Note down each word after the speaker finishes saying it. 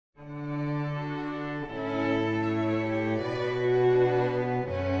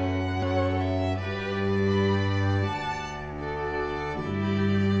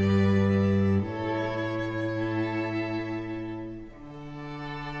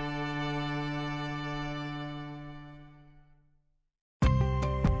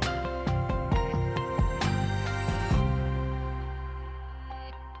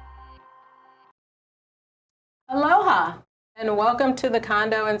and welcome to the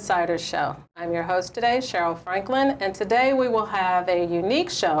Condo Insider Show. I'm your host today, Cheryl Franklin, and today we will have a unique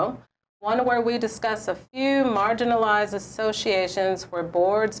show, one where we discuss a few marginalized associations where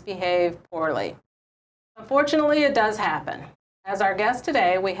boards behave poorly. Unfortunately, it does happen. As our guest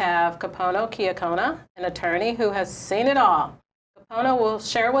today, we have Kapono Kiakona, an attorney who has seen it all. Kapono will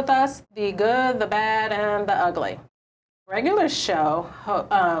share with us the good, the bad, and the ugly. Regular show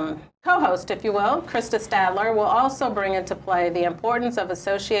co-host, if you will, Krista Stadler, will also bring into play the importance of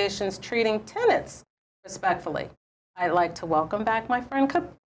associations treating tenants respectfully. I'd like to welcome back my friend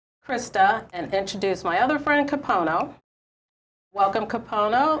Krista and introduce my other friend, Kapono. Welcome,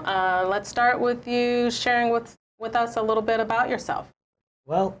 Kapono. Let's start with you sharing with us a little bit about yourself.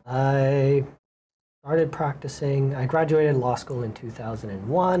 Well, I started practicing. I graduated law school in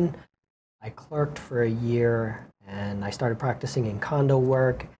 2001. I clerked for a year, and I started practicing in condo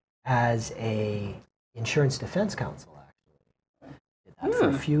work as a insurance defense counsel, actually. Did that for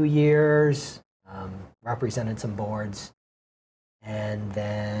a few years, represented some boards, and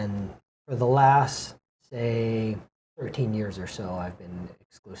then for the last, say, 13 years or so, I've been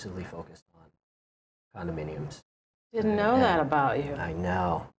exclusively focused on condominiums. Didn't know that about you. I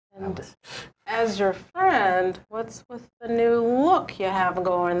know. And as your friend, what's with the new look you have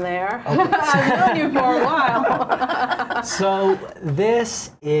going there? Okay. I've known you for a while. So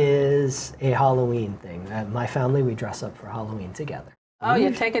this is a Halloween thing. My family, we dress up for Halloween together. Oh,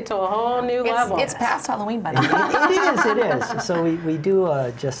 you take it to a whole new level. It's past Halloween, by the way. It is. So we do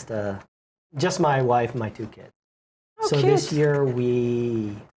just my wife and my two kids. Oh, so cute. this year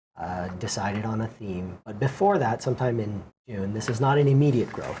we decided on a theme. But before that, sometime in June, this is not an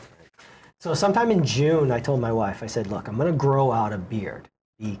immediate growth. So sometime in June, I told my wife, I said, look, I'm going to grow out a beard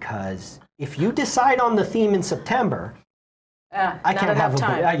because if you decide on the theme in September, I can't have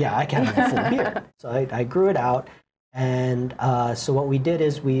I can't have a full beard. So I grew it out. And so what we did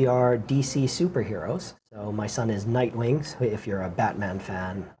is we are DC superheroes. So my son is Nightwing, so if you're a Batman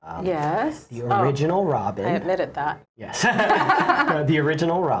fan. Yes. The original Robin. I admitted that. Yes. The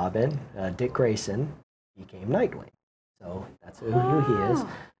original Robin, Dick Grayson, became Nightwing. So that's who he is.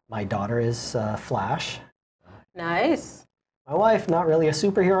 My daughter is Flash. Nice. My wife, not really a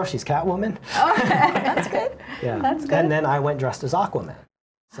superhero. She's Catwoman. Okay, that's good. Yeah. That's good. And then I went dressed as Aquaman.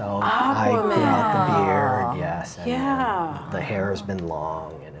 So I grew out the beard, yes. And the hair has been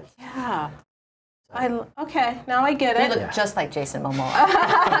long. And it's, okay, now I get it. You look just like Jason Momoa.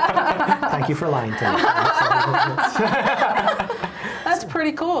 Thank you for lying to me. That's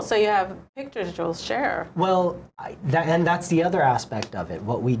pretty cool. So you have pictures you'll share. Well, and that's the other aspect of it.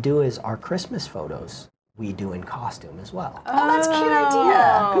 What we do is our Christmas photos we do in costume as well. Oh, that's a cute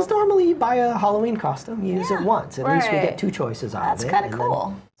idea. Because normally you buy a Halloween costume, you use it once. At least we get two choices out of it. That's kind of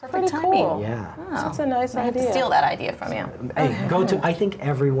cool. Perfect timing. Cool. Yeah. Oh. That's a nice idea. I have to steal that idea from you. Hey, I think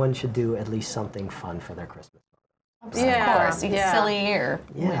everyone should do at least something fun for their Christmas. Of course, silly or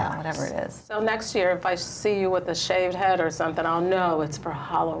whatever it is. So next year, if I see you with a shaved head or something, I'll know it's for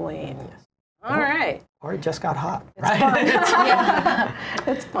Halloween. All right. Or it just got hot. It's fun.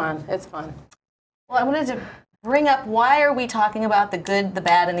 It's fun. It's fun. Well, I wanted to bring up, why are we talking about the good, the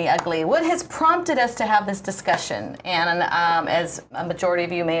bad, and the ugly? What has prompted us to have this discussion? And as a majority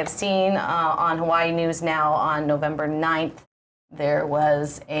of you may have seen on Hawaii News Now on November 9th, there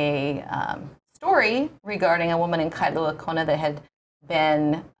was a story regarding a woman in Kailua Kona that had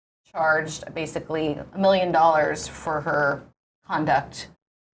been charged basically $1 million for her conduct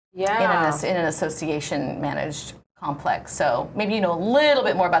in an association-managed complex. So maybe you know a little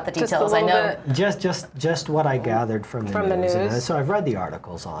bit more about the details. I know just what I gathered from the news. And so I've read the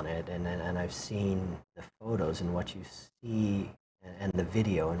articles on it, and I've seen the photos, and what you see and the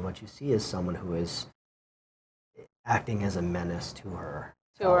video, and what you see is someone who is acting as a menace to her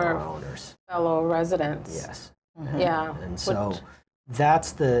owners, fellow residents. Yes. Mm-hmm. Yeah. And so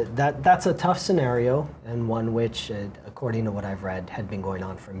that's a tough scenario, and one which, according to what I've read, had been going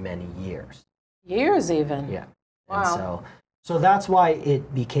on for many years. Years even. Yeah. Wow. And so that's why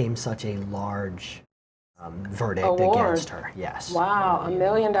it became such a large verdict against her. Yes. Wow, $1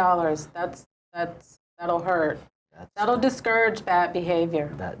 million. That'll hurt. That'll discourage bad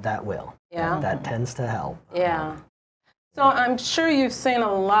behavior. That will. Yeah. That tends to help. Yeah. So I'm sure you've seen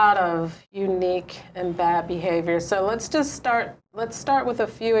a lot of unique and bad behavior. So let's start with a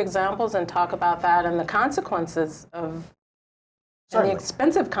few examples and talk about that and the consequences of and the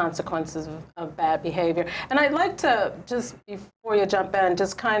expensive consequences of bad behavior. And I'd like to, just before you jump in,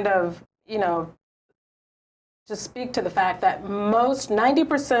 just kind of, just speak to the fact that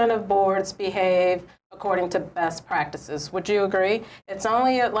 90% of boards behave according to best practices. Would you agree? It's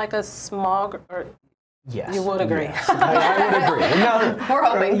only like a small, Yes. You would agree. Yes, I would agree. No, We're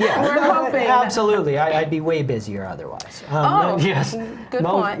hoping. yeah, We're hoping. absolutely. I'd be way busier otherwise. Yes. Good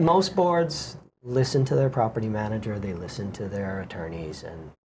point. Most boards listen to their property manager, they listen to their attorneys,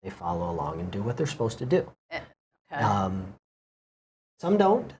 and they follow along and do what they're supposed to do. Okay. Some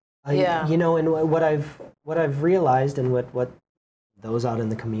don't. Yeah. You know, and what I've realized, and what those out in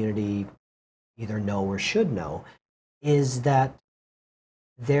the community either know or should know, is that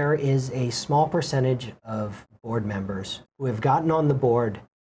there is a small percentage of board members who have gotten on the board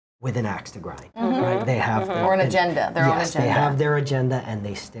with an axe to grind. Right? They have or an agenda. Their own agenda. They have their agenda and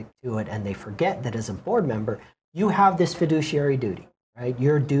they stick to it, and they forget that as a board member, you have this fiduciary duty. Right?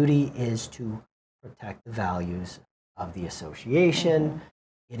 Your duty is to protect the values of the association.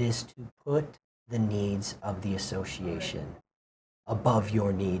 It is to put the needs of the association above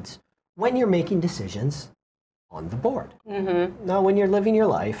your needs when you're making decisions on the board. Now, when you're living your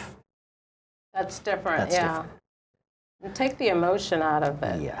life, That's different, that's yeah. different. And take the emotion out of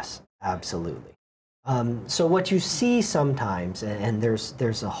it. Yes, absolutely. So what you see sometimes, and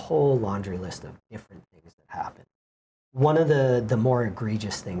there's a whole laundry list of different things that happen. One of the more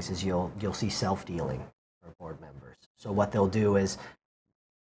egregious things is you'll see self-dealing for board members. So what they'll do is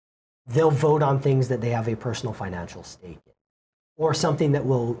they'll vote on things that they have a personal financial stake in, or something that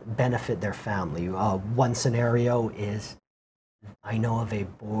will benefit their family. One scenario is, I know of a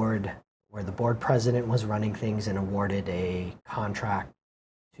board where the board president was running things and awarded a contract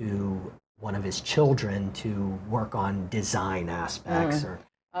to one of his children to work on design aspects or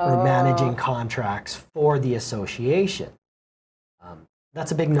managing contracts for the association.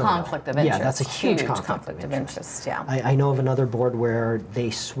 That's a big no-no. Conflict of interest. Yeah, that's a huge conflict of interest. Yeah. I know of another board where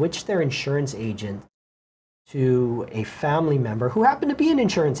they switched their insurance agent to a family member who happened to be an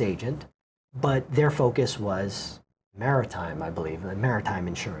insurance agent, but their focus was maritime, I believe, maritime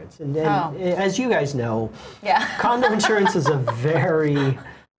insurance. And as you guys know, condo insurance is a very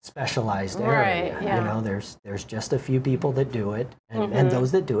specialized area. Right, yeah. You know, there's just a few people that do it, and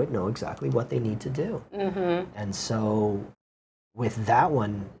those that do it know exactly what they need to do. And so with that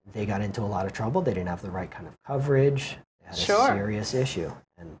one, they got into a lot of trouble. They didn't have the right kind of coverage. They had a serious issue.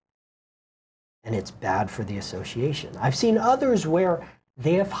 And it's bad for the association. I've seen others where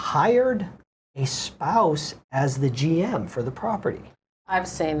they have hired a spouse as the GM for the property. I've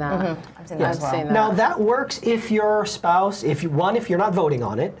seen that. I've seen that as well. Now that works if your spouse, if you're not voting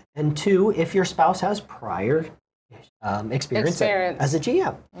on it, and two, if your spouse has prior experience as a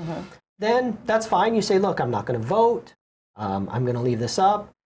GM. Then that's fine. You say, look, I'm not going to vote. I'm going to leave this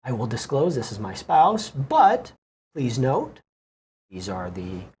up. I will disclose this is my spouse, but please note, these are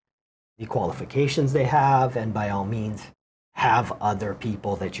the qualifications they have, and by all means, have other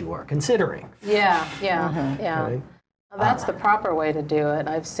people that you are considering. Yeah. Right? Well, that's the proper way to do it.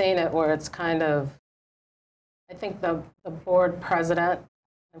 I've seen it where it's kind of, I think the board president,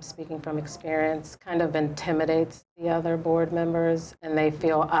 I'm speaking from experience, kind of intimidates the other board members, and they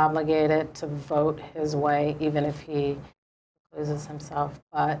feel obligated to vote his way, even if he loses himself.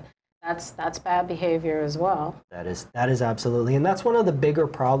 But that's bad behavior as well. That is absolutely, and that's one of the bigger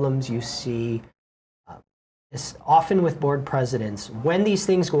problems you see. Is often with board presidents, when these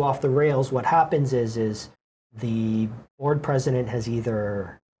things go off the rails, what happens is the board president has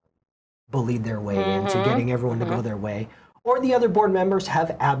either bullied their way into getting everyone to go their way, or the other board members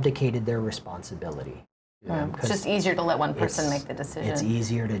have abdicated their responsibility. It's just easier to let one person make the decision. It's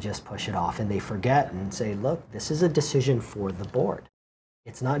easier to just push it off, and they forget and say, look, this is a decision for the board.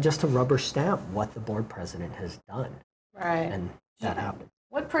 It's not just a rubber stamp what the board president has done. Right. And that happens.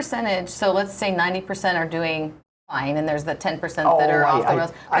 What percentage, so let's say 90% are doing fine, and there's the 10% that are off the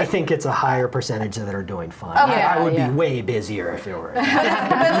rails. I think it's a higher percentage that are doing fine. Okay. I would be way busier if it were. But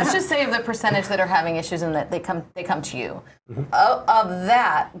let's just say of the percentage that are having issues and that they come to you. Of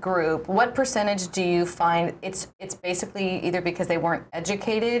that group, what percentage do you find it's basically either because they weren't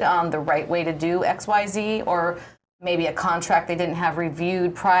educated on the right way to do X, Y, Z, or maybe a contract they didn't have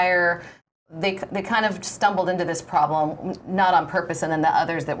reviewed prior? They kind of stumbled into this problem, not on purpose, and then the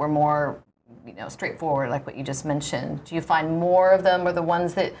others that were more, straightforward, like what you just mentioned. Do you find more of them are the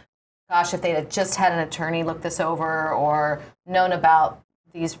ones that, gosh, if they had just had an attorney look this over or known about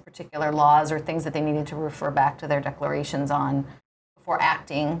these particular laws or things that they needed to refer back to their declarations on before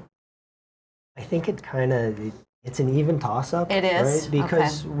acting? I think it's an even toss-up. It is? Right?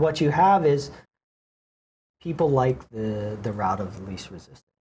 Because what you have is people like the route of least resistance.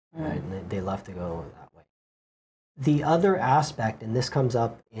 Right? And they love to go that way. The other aspect, and this comes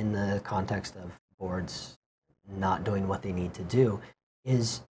up in the context of boards not doing what they need to do,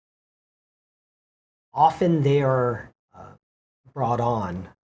 is often they are brought on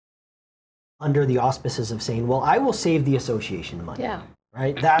under the auspices of saying, well, I will save the association money. Yeah.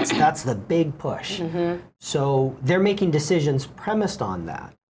 Right? That's the big push. So they're making decisions premised on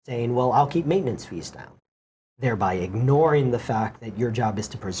that, saying, well, I'll keep maintenance fees down, thereby ignoring the fact that your job is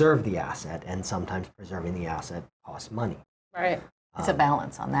to preserve the asset, and sometimes preserving the asset costs money. Right. It's a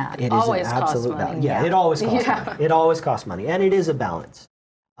balance on that. It always is an costs absolute money. Yeah, it always costs money. It always costs money, and it is a balance.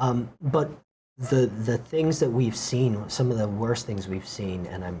 But the things that we've seen, some of the worst things we've seen,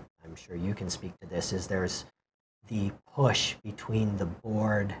 and I'm sure you can speak to this, is there's the push between the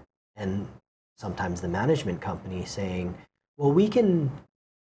board and sometimes the management company saying, well, we can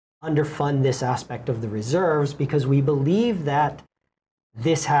underfund this aspect of the reserves because we believe that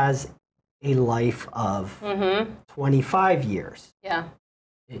this has a life of 25 years. Yeah.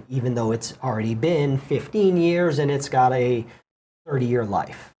 Even though it's already been 15 years and it's got a 30-year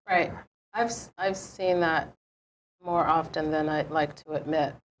life. Right. I've seen that more often than I'd like to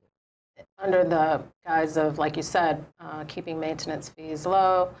admit, under the guise of, like you said, keeping maintenance fees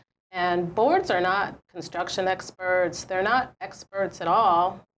low. And boards are not construction experts. They're not experts at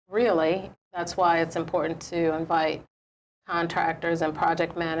all, really. That's why it's important to invite contractors and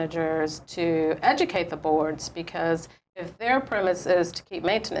project managers to educate the boards, because if their premise is to keep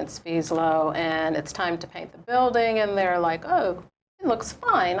maintenance fees low and it's time to paint the building and they're like, oh, it looks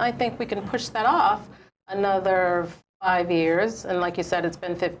fine, I think we can push that off another 5 years, and like you said, it's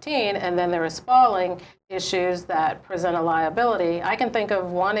been 15, and then there are spalling issues that present a liability. I can think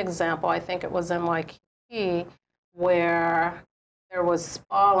of one example, I think it was NYP, where there was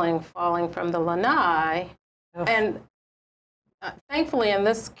spalling falling from the lanai, and thankfully in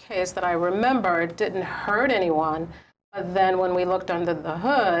this case that I remember, it didn't hurt anyone, but then when we looked under the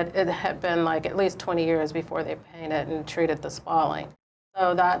hood, it had been like at least 20 years before they painted and treated the spalling.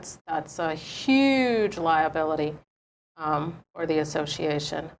 So that's a huge liability for the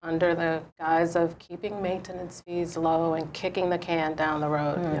association, under the guise of keeping maintenance fees low and kicking the can down the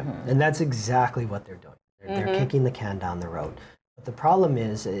road. And that's exactly what they're doing. They're kicking the can down the road. But the problem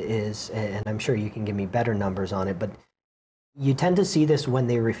is, and I'm sure you can give me better numbers on it, but you tend to see this when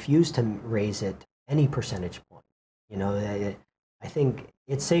they refuse to raise it any percentage point. You know, I think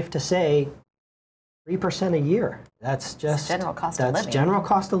it's safe to say 3% a year. That's just general cost of living. That's general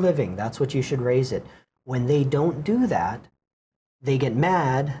cost of living. That's what you should raise it. When they don't do that, they get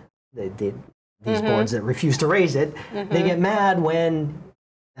mad. These boards that refuse to raise it, they get mad when,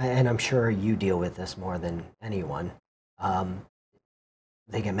 and I'm sure you deal with this more than anyone,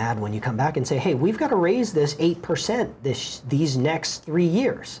 they get mad when you come back and say, hey, we've got to raise this 8% these next 3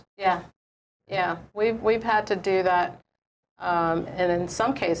 years. Yeah. Yeah, we've had to do that, and in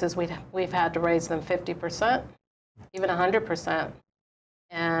some cases we've had to raise them 50%, even 100%.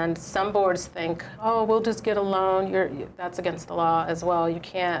 And some boards think, oh, we'll just get a loan. That's against the law as well. You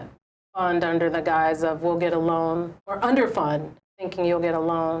can't fund under the guise of we'll get a loan, or underfund, thinking you'll get a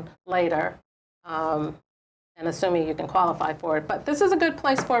loan later, and assuming you can qualify for it. But this is a good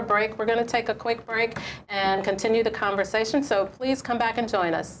place for a break. We're going to take a quick break and continue the conversation. So please come back and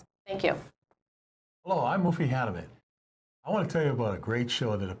join us. Thank you. Hello, I'm Mufi Hanneman. I want to tell you about a great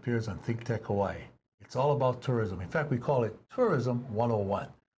show that appears on ThinkTech Hawaii. It's all about tourism. In fact, we call it Tourism 101,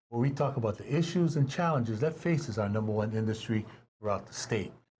 where we talk about the issues and challenges that faces our #1 industry throughout the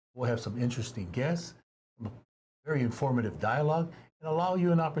state. We'll have some interesting guests, very informative dialogue, and allow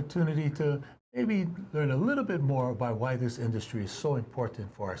you an opportunity to maybe learn a little bit more about why this industry is so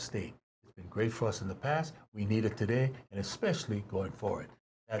important for our state. It's been great for us in the past. We need it today, and especially going forward.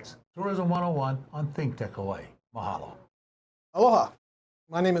 That's Tourism 101 on ThinkTech Hawaii. Mahalo. Aloha.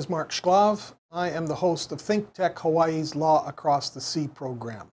 My name is Mark Shklov. I am the host of ThinkTech Hawaii's Law Across the Sea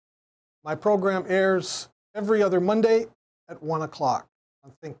program. My program airs every other Monday at 1 o'clock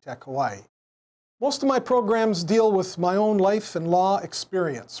on ThinkTech Hawaii. Most of my programs deal with my own life and law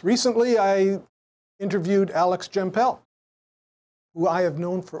experience. Recently, I interviewed Alex Gempel, who I have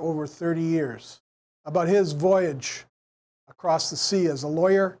known for over 30 years, about his voyage across the sea as a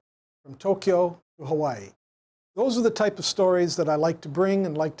lawyer from Tokyo to Hawaii. Those are the type of stories that I like to bring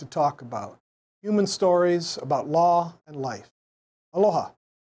and like to talk about. Human stories about law and life. Aloha.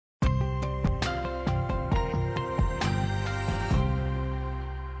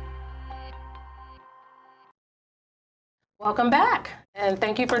 Welcome back, and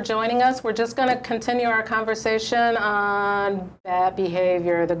thank you for joining us. We're just going to continue our conversation on bad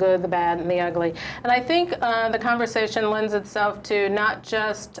behavior, the good, the bad, and the ugly. And I think the conversation lends itself to not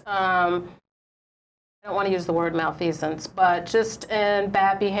just, I don't want to use the word malfeasance, but just in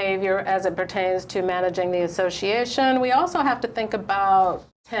bad behavior as it pertains to managing the association. We also have to think about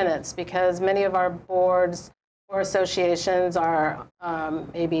tenants, because many of our boards or associations are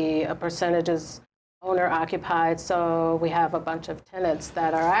maybe a percentage is owner occupied, so we have a bunch of tenants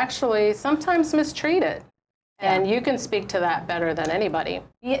that are actually sometimes mistreated. And you can speak to that better than anybody.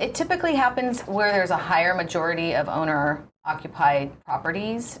 Yeah, it typically happens where there's a higher majority of owner-occupied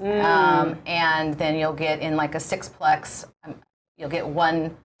properties, and then you'll get in like a sixplex, you'll get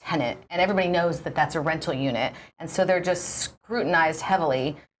one tenant, and everybody knows that that's a rental unit, and so they're just scrutinized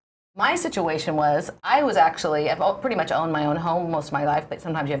heavily. My situation was, I've pretty much owned my own home most of my life, but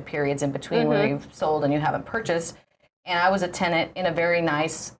sometimes you have periods in between where you've sold and you haven't purchased, and I was a tenant in a very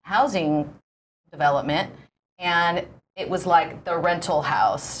nice housing development. And it was like the rental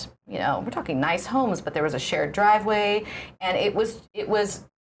house. You know, we're talking nice homes, but there was a shared driveway, and it was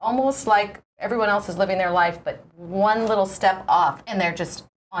almost like everyone else is living their life, but one little step off, and they're just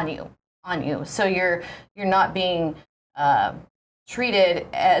on you. So you're not being treated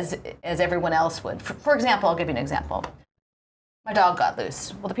as everyone else would. For example, I'll give you an example. My dog got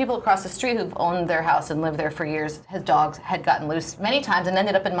loose. Well, the people across the street who've owned their house and lived there for years, his dogs had gotten loose many times and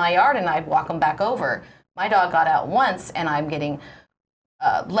ended up in my yard, and I'd walk them back over. My dog got out once, and I'm getting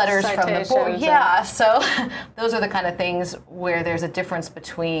letters from the board. Yeah, so those are the kind of things where there's a difference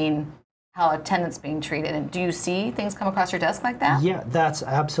between how a tenant's being treated. And do you see things come across your desk like that? Yeah, that's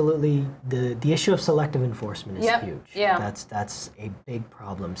absolutely the issue of selective enforcement is huge. Yeah, that's a big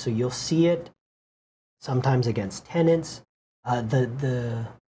problem. So you'll see it sometimes against tenants. The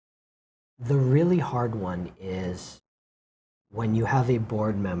really hard one is when you have a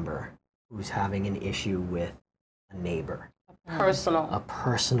board member who's having an issue with a neighbor. A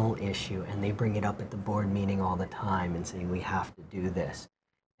personal issue, and they bring it up at the board meeting all the time and saying, we have to do this.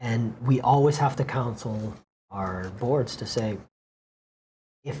 And we always have to counsel our boards to say,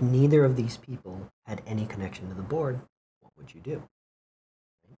 if neither of these people had any connection to the board, what would you do?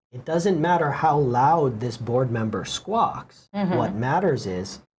 It doesn't matter how loud this board member squawks. What matters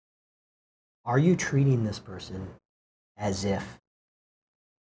is, are you treating this person as if,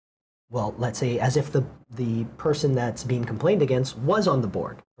 well, let's say as if the person that's being complained against was on the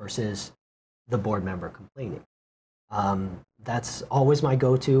board versus the board member complaining. That's always my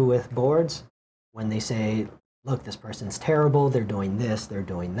go-to with boards when they say, look, this person's terrible, they're doing this, they're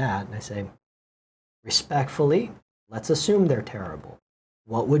doing that. And I say, respectfully, let's assume they're terrible.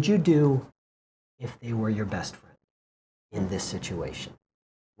 What would you do if they were your best friend in this situation?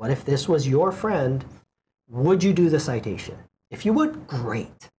 What if this was your friend? Would you do the citation? If you would,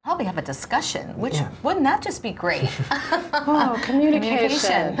 great. Probably have a discussion, which wouldn't that just be great?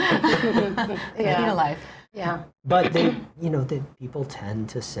 Communication. Key to life. Yeah. But the people tend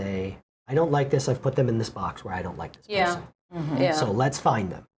to say, I don't like this, I've put them in this box where I don't like this person. So let's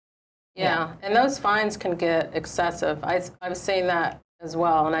find them. Yeah, and those fines can get excessive. I've seen that as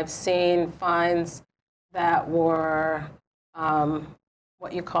well, and I've seen fines that were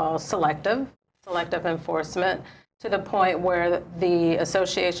what you call selective enforcement, to the point where the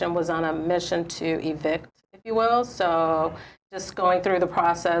association was on a mission to evict, if you will. So just going through the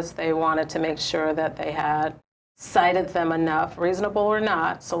process, they wanted to make sure that they had cited them enough, reasonable or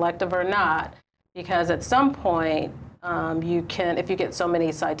not, selective or not, because at some point, you can, if you get so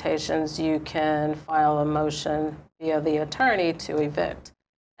many citations, you can file a motion via the attorney to evict.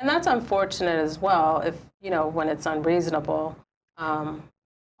 And that's unfortunate as well, if, when it's unreasonable.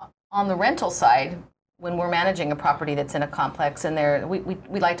 On the rental side, when we're managing a property that's in a complex, and we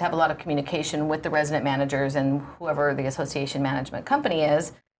like to have a lot of communication with the resident managers and whoever the association management company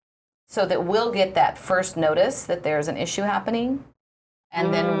is, so that we'll get that first notice that there's an issue happening,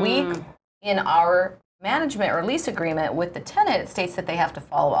 and then in our management or lease agreement with the tenant, it states that they have to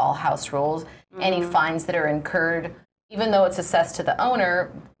follow all house rules. Any fines that are incurred, even though it's assessed to the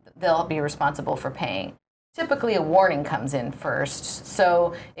owner, they'll be responsible for paying. Typically, a warning comes in first,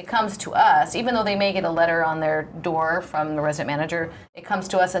 so it comes to us. Even though they may get a letter on their door from the resident manager, it comes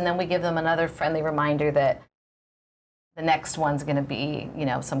to us, and then we give them another friendly reminder that the next one's going to be,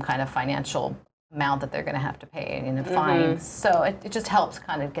 some kind of financial amount that they're going to have to pay in a fine. So it just helps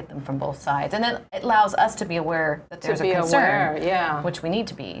kind of get them from both sides, and then it allows us to be aware that there's a concern, which we need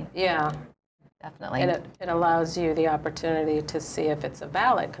to be. Yeah, definitely. And it allows you the opportunity to see if it's a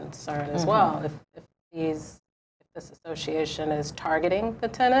valid concern as well. If this association is targeting the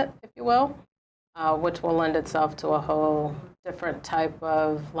tenant, if you will, which will lend itself to a whole different type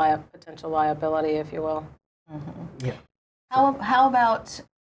of potential liability, if you will. Yeah. How about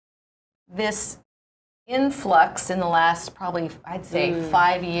this influx in the last probably, I'd say,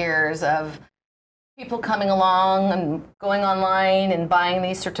 5 years of people coming along and going online and buying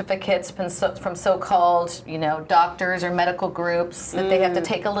these certificates from so-called, doctors or medical groups that they have to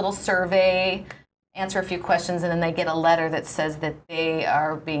take a little survey. answer a few questions, and then they get a letter that says that they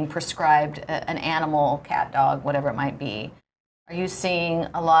are being prescribed an animal, cat, dog, whatever it might be. Are you seeing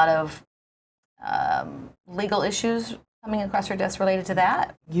a lot of legal issues coming across your desk related to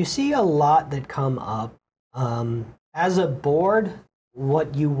that? You see a lot that come up. As a board,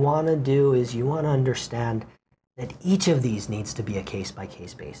 what you want to do is you want to understand that each of these needs to be a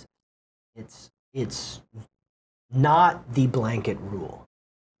case-by-case basis. It's not the blanket rule.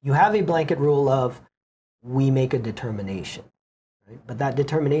 You have a blanket rule of we make a determination, right? But that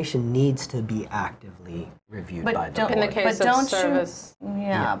determination needs to be actively reviewed by the board. In the case of service.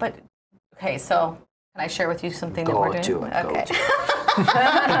 But okay, so can I share with you something that we're doing? Okay.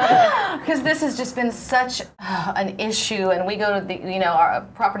 Because this has just been such an issue, and we go to the, our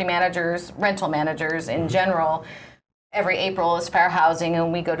property managers, rental managers in general, every April is fair housing,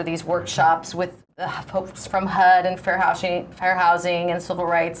 and we go to these workshops with folks from HUD and fair housing and civil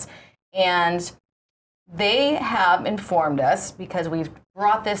rights, and they have informed us, because we've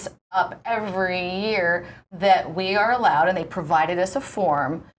brought this up every year, that we are allowed, and they provided us a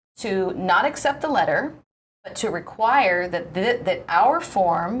form, to not accept the letter, but to require that our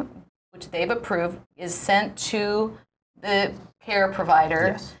form, which they've approved, is sent to the care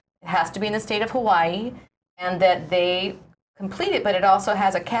provider. Yes. It has to be in the state of Hawaii, and that they complete it, but it also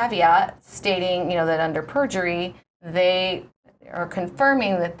has a caveat stating, that under perjury, they are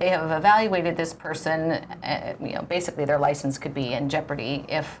confirming that they have evaluated this person. Basically their license could be in jeopardy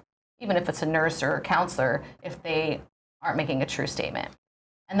even if it's a nurse or a counselor, if they aren't making a true statement.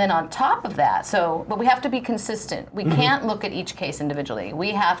 And then on top of that, but we have to be consistent. We can't look at each case individually.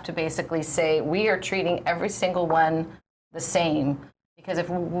 We have to basically say we are treating every single one the same, because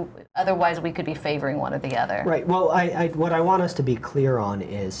otherwise we could be favoring one or the other. Right. Well, what I want us to be clear on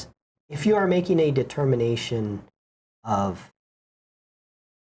is, if you are making a determination of,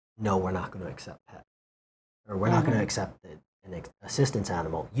 no, we're not going to accept pet, or we're not going to accept an assistance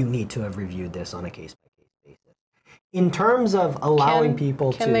animal, you need to have reviewed this on a case-by-case basis. In terms of allowing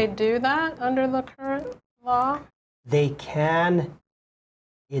people to... Can they do that under the current law? They can.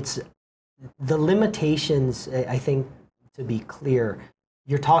 It's the limitations, I think, to be clear,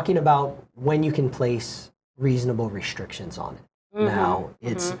 you're talking about when you can place reasonable restrictions on it. Now,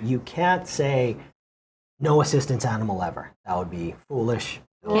 you can't say no assistance animal ever. That would be foolish.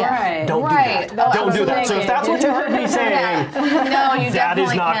 Right. Don't do that. Well, Don't do that. So if that's what you heard me say, no, you that is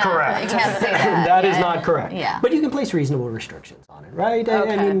definitely not can't. correct. You can't say that. That is not correct. Yeah. But you can place reasonable restrictions on it, right?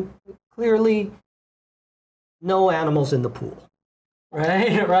 Okay. I mean, clearly, no animals in the pool,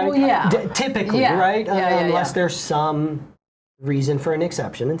 right? Right. Well, yeah. Typically, Yeah. right? Unless Yeah. there's some reason for an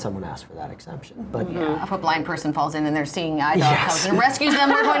exception, and someone asks for that exception. But If a blind person falls in and they're seeing eye dog comes and rescues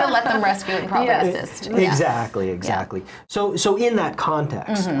them, we're going to let them rescue it and probably assist. Exactly. So in that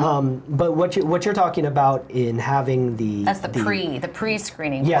context, but what you're talking about in having that's the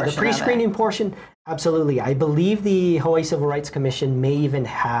pre-screening. Yeah, portion the pre-screening portion. Absolutely. I believe the Hawaii Civil Rights Commission may even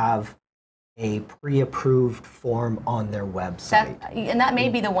have a pre-approved form on their website. And that may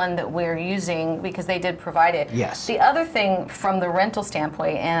be the one that we're using, because they did provide it. Yes. The other thing from the rental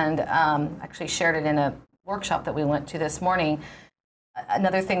standpoint, and actually shared it in a workshop that we went to this morning,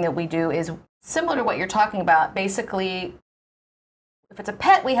 another thing that we do is similar to what you're talking about. Basically, if it's a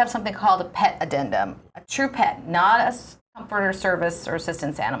pet, we have something called a pet addendum. A true pet, not a comfort or service or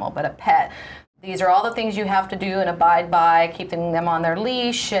assistance animal, but a pet. These are all the things you have to do and abide by, keeping them on their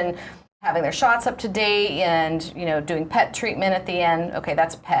leash and having their shots up to date, and doing pet treatment at the end. Okay,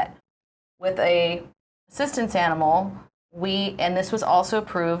 that's pet. With a assistance animal, and this was also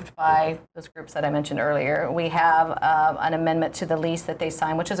approved by those groups that I mentioned earlier, we have an amendment to the lease that they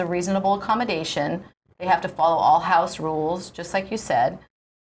sign, which is a reasonable accommodation. They have to follow all house rules, just like you said,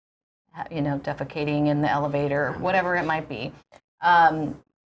 defecating in the elevator, whatever it might be. And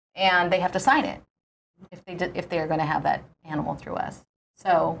they have to sign it if they are going to have that animal through us.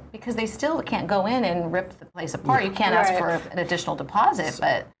 So, because they still can't go in and rip the place apart. You can't ask for an additional deposit,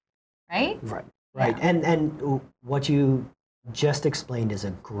 but, right? Right. Yeah. And what you just explained is a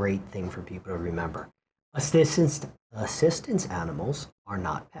great thing for people to remember. Assistance animals are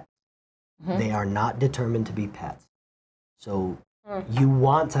not pets. They are not determined to be pets. So you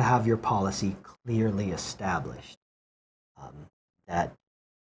want to have your policy clearly established,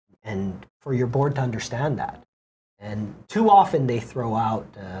 and for your board to understand that. And too often they throw out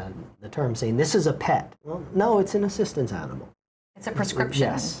the term saying, this is a pet. Well, no, it's an assistance animal. It's a prescription,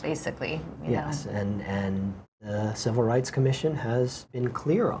 basically. Yes, and the Civil Rights Commission has been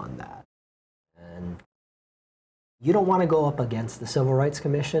clear on that. And you don't want to go up against the Civil Rights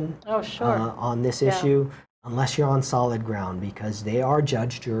Commission on this issue unless you're on solid ground, because they are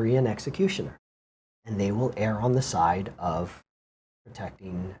judge, jury, and executioner. and they will err on the side of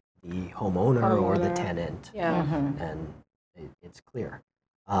protecting the homeowner or the tenant. Yeah. And it's clear.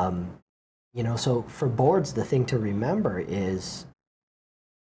 You know, so for boards, the thing to remember is,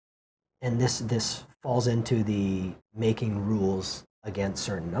 and this falls into the making rules against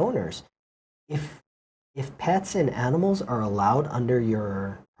certain owners. If pets and animals are allowed under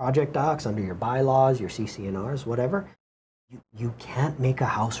your project docs, under your bylaws, your CC&Rs, whatever, you can't make a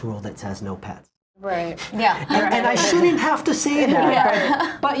house rule that says no pets. Right. Yeah. And I shouldn't have to say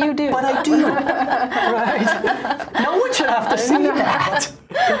that, But you do. but I do. Right? No one should have to say that.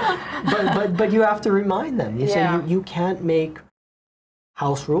 But you have to remind them. You say you can't make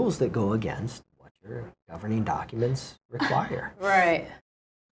house rules that go against what your governing documents require. Right.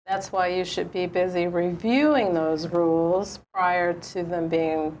 That's why you should be busy reviewing those rules prior to them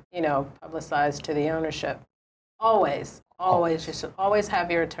being, you know, publicized to the ownership. Always. You should always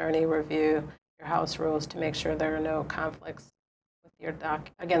have your attorney review your house rules to make sure there are no conflicts with your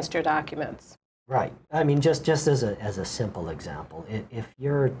against your documents. Right. I mean, just as a simple example, if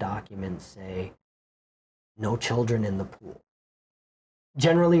your documents say no children in the pool,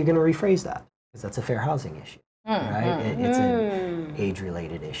 generally you're going to rephrase that because that's a fair housing issue. Right? It's an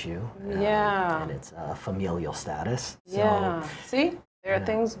age-related issue. Yeah. And it's familial status. So, yeah. See, there are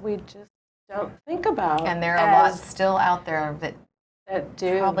things we just don't think about. And there are a lot still out there that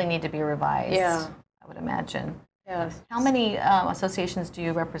do probably need to be revised. Yeah. I would imagine. Yes. How many associations do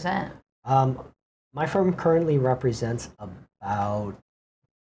you represent? My firm currently represents about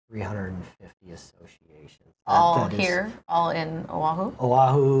 350 associations. All here, all in Oahu?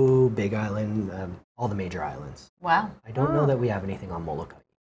 Oahu, Big Island, all the major islands. Wow. I don't know that we have anything on Molokai.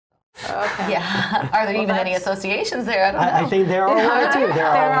 Okay. Yeah. Are there even any associations there? I don't know. I think there are one or two. There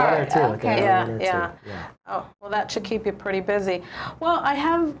are one or two. Okay. Yeah. Oh, well, that should keep you pretty busy. Well, I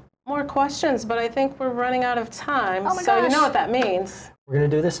have more questions, but I think we're running out of time. Oh my so gosh. you know what that means. We're going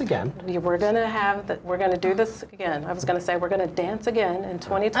to do this again. We're going to do this again. I was going to say we're going to dance again in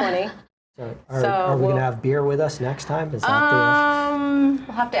 2020. So are we going to have beer with us next time? Is that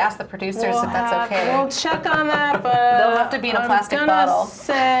we'll have to ask the producers if that's okay. We'll check on that, but they'll have to be in a plastic bottle. I'm gonna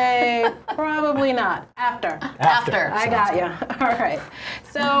say probably not. After. I got you. All right.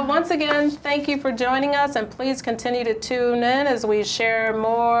 So once again, thank you for joining us, and please continue to tune in as we share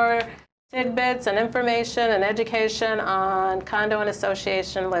more tidbits and information and education on condo and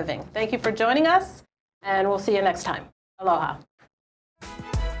association living. Thank you for joining us, and we'll see you next time. Aloha.